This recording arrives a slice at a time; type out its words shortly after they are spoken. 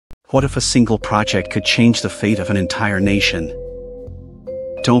What if a single project could change the fate of an entire nation?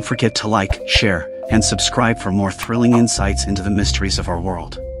 Don't forget to like, share, and subscribe for more thrilling insights into the mysteries of our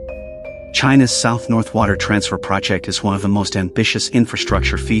world. China's South-North Water Transfer Project is one of the most ambitious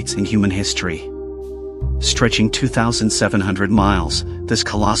infrastructure feats in human history. Stretching 2,700 miles, this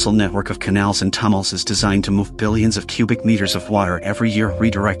colossal network of canals and tunnels is designed to move billions of cubic meters of water every year,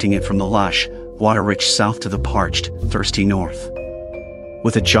 redirecting it from the lush, water-rich south to the parched, thirsty north.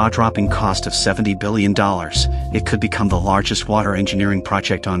 With a jaw-dropping cost of $70 billion, it could become the largest water engineering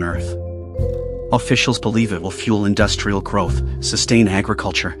project on Earth. Officials believe it will fuel industrial growth, sustain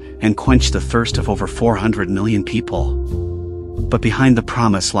agriculture, and quench the thirst of over 400 million people. But behind the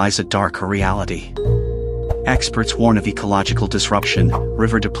promise lies a darker reality. Experts warn of ecological disruption,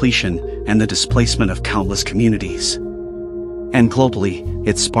 river depletion, and the displacement of countless communities. And globally,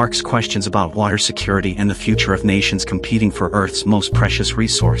 it sparks questions about water security and the future of nations competing for Earth's most precious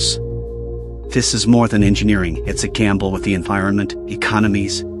resource. This is more than engineering, it's a gamble with the environment,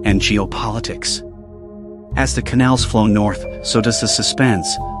 economies, and geopolitics. As the canals flow north, so does the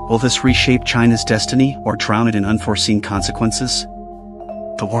suspense. Will this reshape China's destiny or drown it in unforeseen consequences?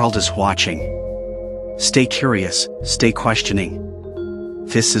 The world is watching. Stay curious, stay questioning.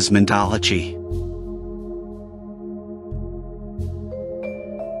 This is Mindology.